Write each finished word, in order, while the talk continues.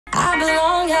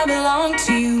I belong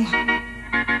to you.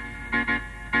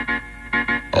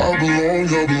 I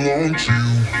belong to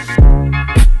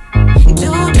you. Do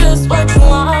just what you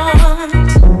want.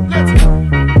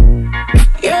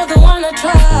 You're the one I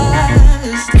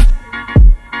trust,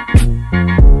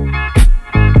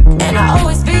 and I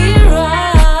always be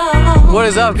around. What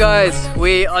is up, guys?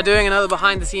 We are doing another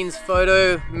behind the scenes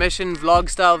photo mission vlog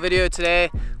style video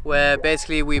today, where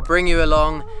basically we bring you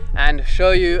along and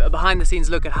show you a behind the scenes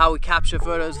look at how we capture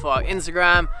photos for our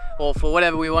Instagram or for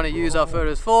whatever we want to use our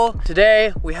photos for.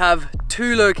 Today we have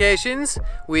two locations.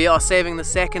 We are saving the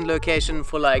second location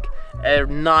for like a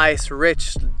nice,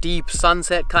 rich, deep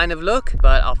sunset kind of look.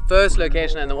 But our first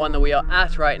location, and the one that we are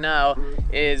at right now,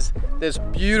 is this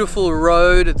beautiful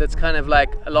road that's kind of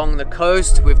like along the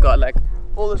coast. We've got like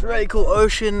all this really cool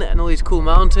ocean and all these cool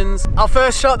mountains. Our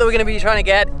first shot that we're going to be trying to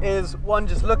get is one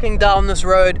just looking down this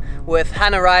road with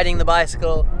Hannah riding the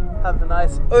bicycle, have the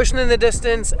nice ocean in the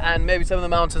distance and maybe some of the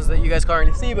mountains that you guys can't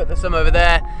really see, but there's some over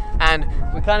there. And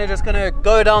we're kind of just going to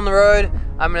go down the road.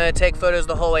 I'm going to take photos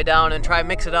the whole way down and try and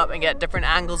mix it up and get different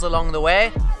angles along the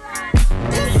way.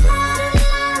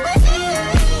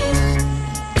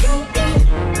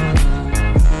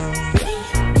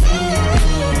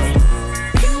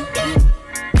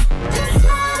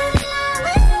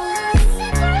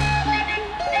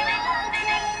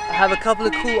 I have a couple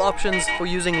of cool options for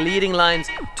using leading lines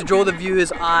to draw the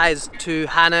viewer's eyes to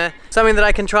Hannah. Something that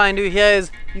I can try and do here is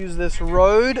use this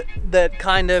road that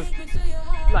kind of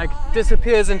like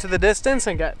disappears into the distance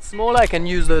and gets smaller. I can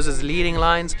use those as leading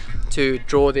lines to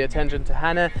draw the attention to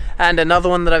Hannah. And another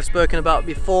one that I've spoken about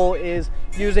before is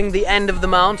using the end of the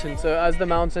mountain. So as the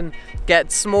mountain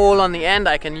gets small on the end,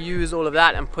 I can use all of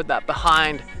that and put that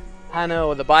behind Hannah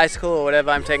or the bicycle or whatever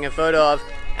I'm taking a photo of,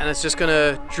 and it's just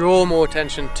gonna draw more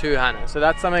attention to Hannah. So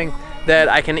that's something that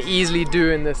I can easily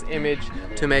do in this image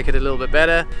to make it a little bit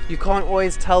better. You can't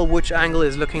always tell which angle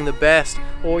is looking the best,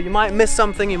 or you might miss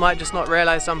something, you might just not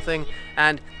realize something,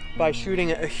 and by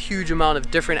shooting a huge amount of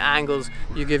different angles,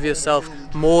 you give yourself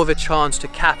more of a chance to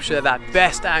capture that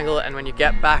best angle. And when you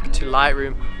get back to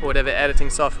Lightroom or whatever editing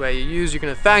software you use, you're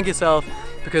gonna thank yourself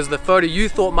because the photo you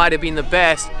thought might have been the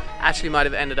best actually might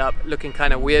have ended up looking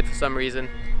kind of weird for some reason.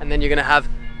 And then you're gonna have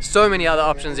so many other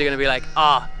options. You're gonna be like,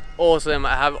 ah, awesome,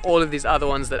 I have all of these other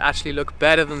ones that actually look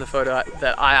better than the photo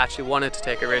that I actually wanted to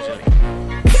take originally.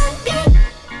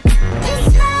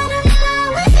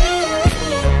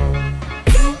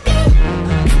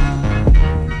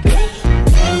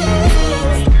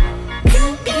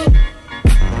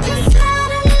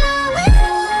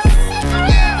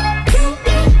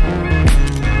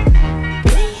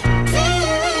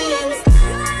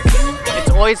 It's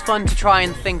always fun to try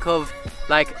and think of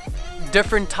like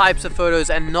different types of photos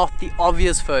and not the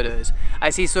obvious photos. I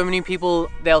see so many people,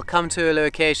 they'll come to a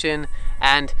location,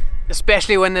 and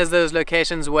especially when there's those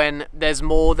locations when there's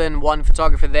more than one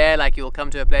photographer there, like you'll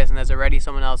come to a place and there's already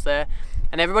someone else there,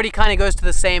 and everybody kind of goes to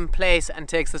the same place and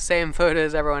takes the same photo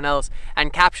as everyone else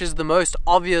and captures the most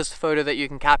obvious photo that you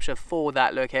can capture for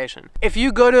that location. If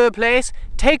you go to a place,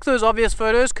 take those obvious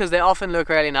photos because they often look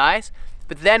really nice,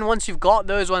 but then once you've got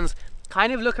those ones,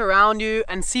 kind of look around you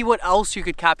and see what else you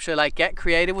could capture, like get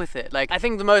creative with it. Like I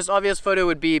think the most obvious photo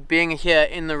would be being here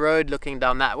in the road looking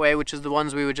down that way, which is the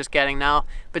ones we were just getting now.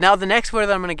 But now the next photo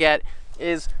that I'm gonna get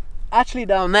is actually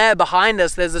down there behind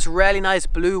us. There's this really nice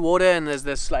blue water and there's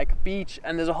this like beach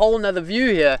and there's a whole nother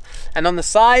view here. And on the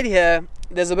side here,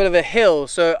 there's a bit of a hill.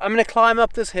 So I'm gonna climb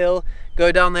up this hill,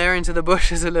 go down there into the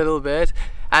bushes a little bit,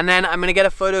 and then I'm gonna get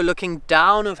a photo looking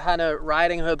down of Hannah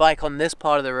riding her bike on this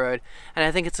part of the road. And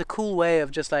I think it's a cool way of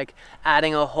just like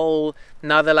adding a whole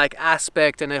another like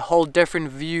aspect and a whole different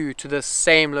view to the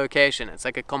same location. It's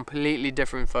like a completely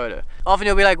different photo. Often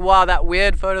you'll be like, wow, that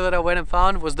weird photo that I went and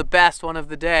found was the best one of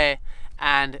the day,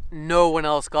 and no one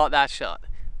else got that shot.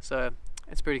 So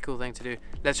it's a pretty cool thing to do.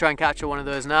 Let's try and capture one of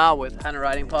those now with Hannah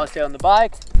riding past here on the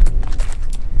bike.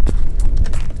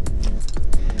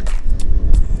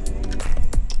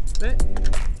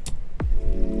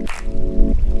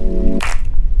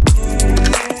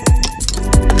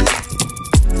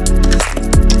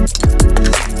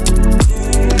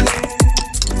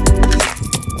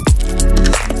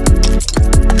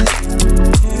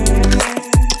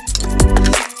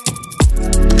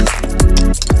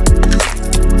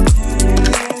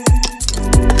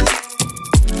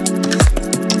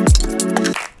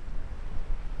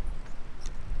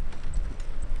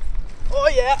 Oh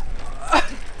yeah!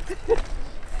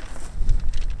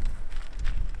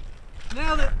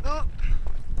 Nailed it! Oh.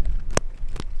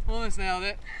 Almost nailed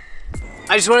it.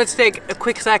 I just wanted to take a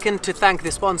quick second to thank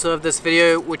the sponsor of this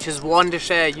video, which is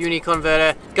Wondershare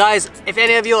Uniconverter. Guys, if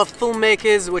any of you are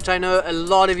filmmakers, which I know a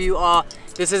lot of you are,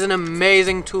 this is an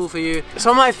amazing tool for you.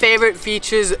 Some of my favorite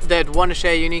features that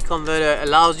Wondershare Uniconverter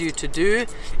allows you to do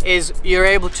is you're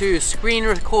able to screen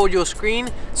record your screen.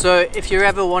 So if you're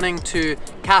ever wanting to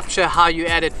capture how you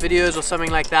edit videos or something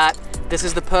like that, this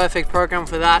is the perfect program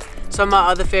for that. Some of my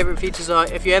other favorite features are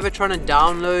if you're ever trying to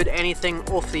download anything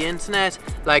off the internet,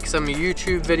 like some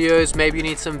YouTube videos, maybe you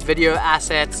need some video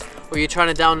assets, or you're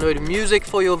trying to download music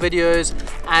for your videos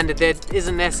and there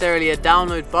isn't necessarily a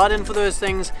download button for those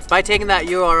things. By taking that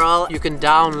URL, you can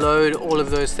download all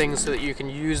of those things so that you can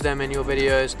use them in your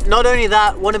videos. Not only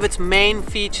that, one of its main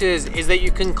features is that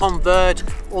you can convert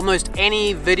almost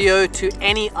any video to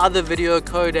any other video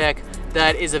codec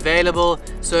that is available.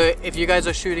 So if you guys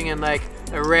are shooting in like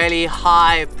a really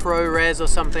high ProRes or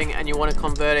something and you want to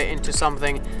convert it into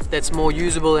something that's more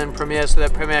usable in Premiere so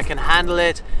that Premiere can handle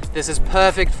it, this is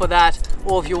perfect for that.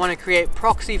 Or if you want to create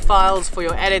proxy files for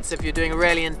your edits, if you're doing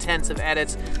really intensive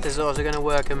edits, this is also going to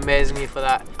work amazingly for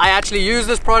that. I actually use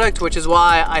this product, which is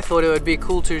why I thought it would be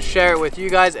cool to share it with you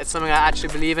guys. It's something I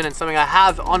actually believe in and something I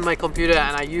have on my computer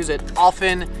and I use it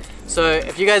often. So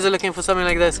if you guys are looking for something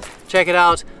like this, check it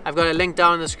out. I've got a link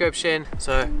down in the description,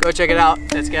 so go check it out.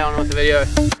 Let's get on with the video.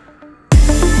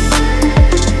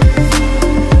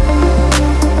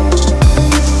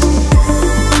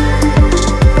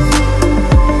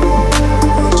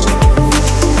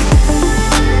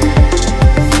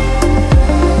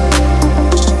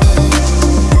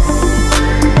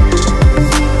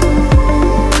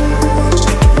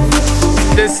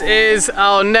 This is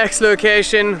our next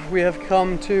location. We have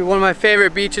come to one of my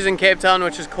favorite beaches in Cape Town,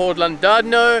 which is called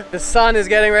Llandudno. The sun is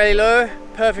getting really low,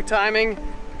 perfect timing,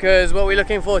 because what we're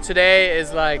looking for today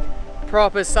is like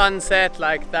proper sunset,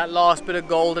 like that last bit of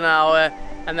golden hour,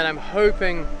 and then I'm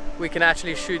hoping we can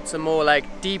actually shoot some more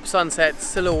like deep sunset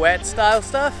silhouette style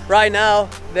stuff. Right now,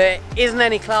 there isn't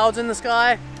any clouds in the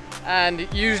sky, and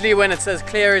usually when it's as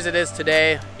clear as it is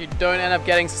today, you don't end up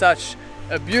getting such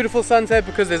a beautiful sunset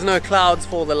because there's no clouds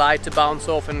for the light to bounce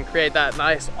off and create that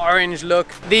nice orange look.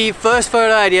 The first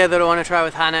photo idea that I want to try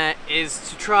with Hannah is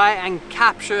to try and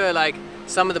capture like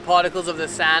some of the particles of the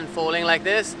sand falling like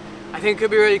this. I think it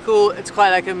could be really cool. It's quite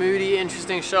like a moody,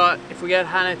 interesting shot. If we get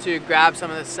Hannah to grab some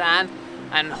of the sand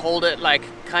and hold it like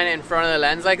kind of in front of the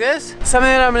lens like this. Something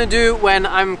that I'm going to do when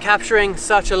I'm capturing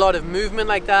such a lot of movement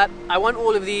like that, I want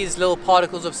all of these little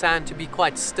particles of sand to be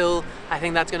quite still. I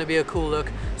think that's going to be a cool look.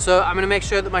 So I'm going to make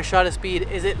sure that my shutter speed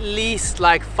is at least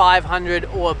like 500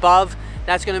 or above.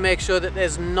 That's going to make sure that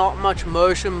there's not much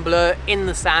motion blur in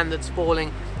the sand that's falling.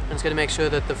 And it's going to make sure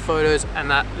that the photos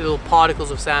and that little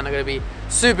particles of sand are going to be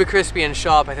super crispy and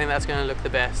sharp. I think that's going to look the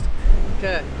best.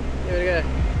 Okay, here we go.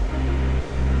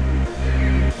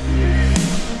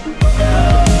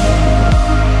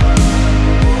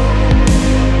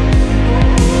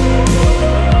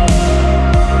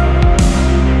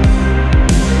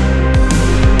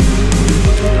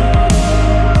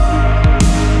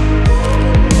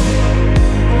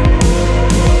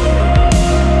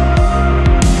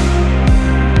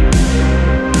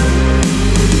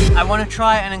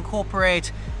 Try and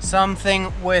incorporate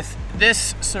something with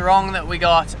this sarong that we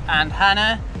got and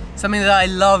Hannah. Something that I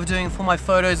love doing for my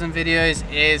photos and videos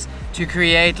is to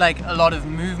create like a lot of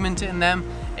movement in them.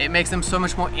 It makes them so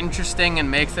much more interesting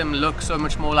and makes them look so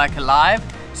much more like alive.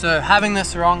 So having the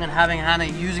sarong and having Hannah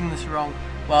using the sarong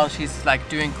while she's like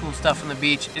doing cool stuff on the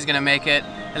beach is going to make it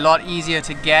a lot easier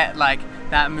to get like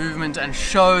that movement and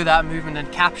show that movement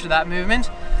and capture that movement.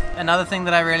 Another thing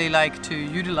that I really like to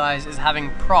utilize is having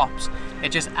props.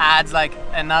 It just adds like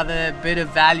another bit of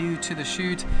value to the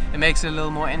shoot. It makes it a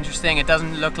little more interesting. It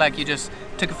doesn't look like you just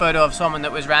took a photo of someone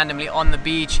that was randomly on the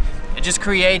beach. It just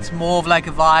creates more of like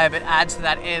a vibe. It adds to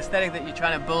that aesthetic that you're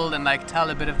trying to build and like tell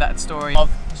a bit of that story of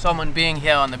someone being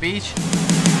here on the beach.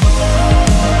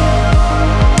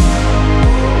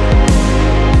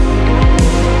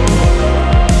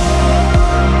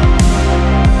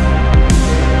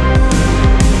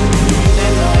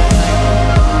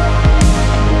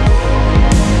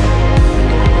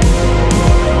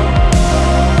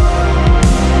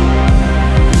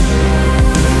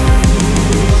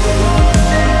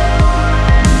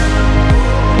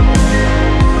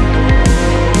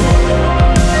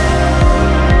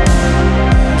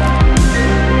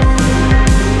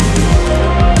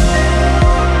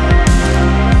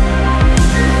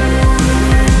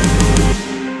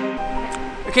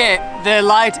 Okay, the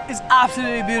light is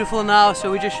absolutely beautiful now,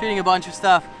 so we're just shooting a bunch of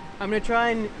stuff. I'm gonna try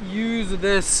and use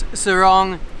this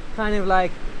sarong kind of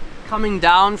like coming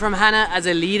down from Hannah as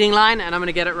a leading line, and I'm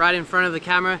gonna get it right in front of the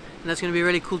camera, and that's gonna be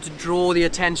really cool to draw the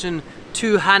attention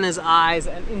to Hannah's eyes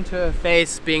and into her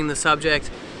face being the subject.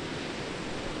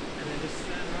 And then just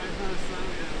stand right in front of the sun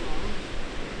and get along.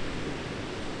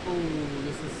 Oh,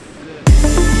 this is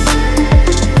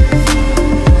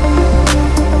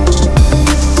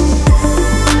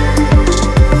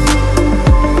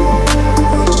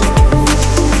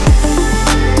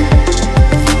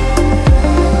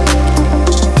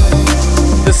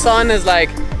the sun is like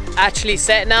actually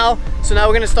set now, so now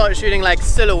we're gonna start shooting like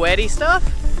silhouette-y stuff.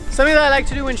 Something that I like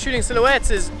to do when shooting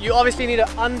silhouettes is you obviously need to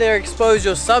underexpose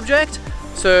your subject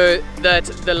so that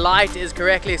the light is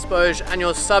correctly exposed and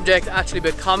your subject actually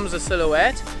becomes a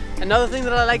silhouette. Another thing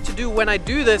that I like to do when I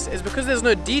do this is, because there's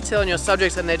no detail in your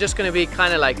subjects and they're just going to be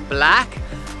kind of like black,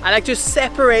 I like to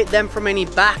separate them from any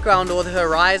background or the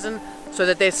horizon so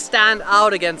that they stand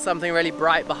out against something really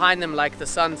bright behind them, like the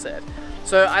sunset.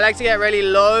 So I like to get really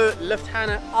low, lift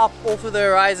Hannah up off of the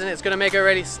horizon. It's going to make her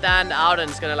really stand out and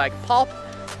it's going to like pop.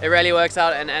 It really works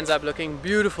out and ends up looking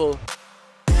beautiful.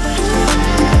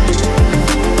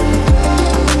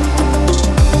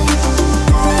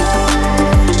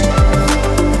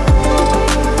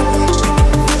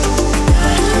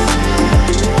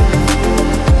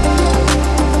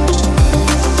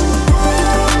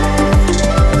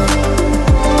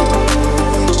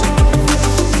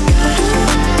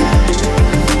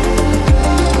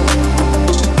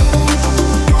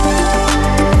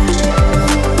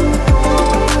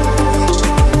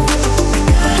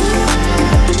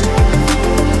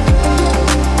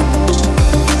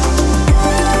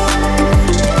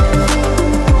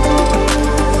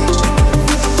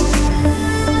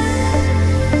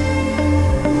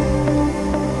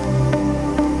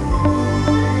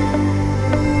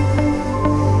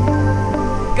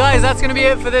 Guys, that's gonna be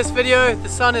it for this video. The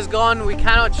sun is gone, we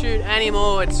cannot shoot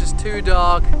anymore, it's just too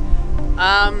dark.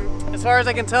 As far as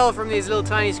I can tell from these little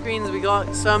tiny screens, we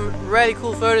got some really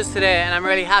cool photos today and I'm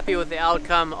really happy with the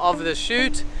outcome of the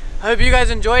shoot. I hope you guys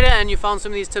enjoyed it and you found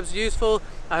some of these tips useful.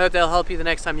 I hope they'll help you the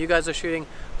next time you guys are shooting.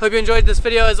 Hope you enjoyed this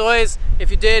video as always.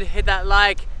 If you did, hit that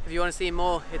like. If you want to see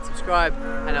more, hit subscribe,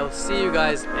 and I will see you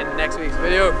guys in next week's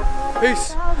video.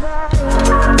 Peace!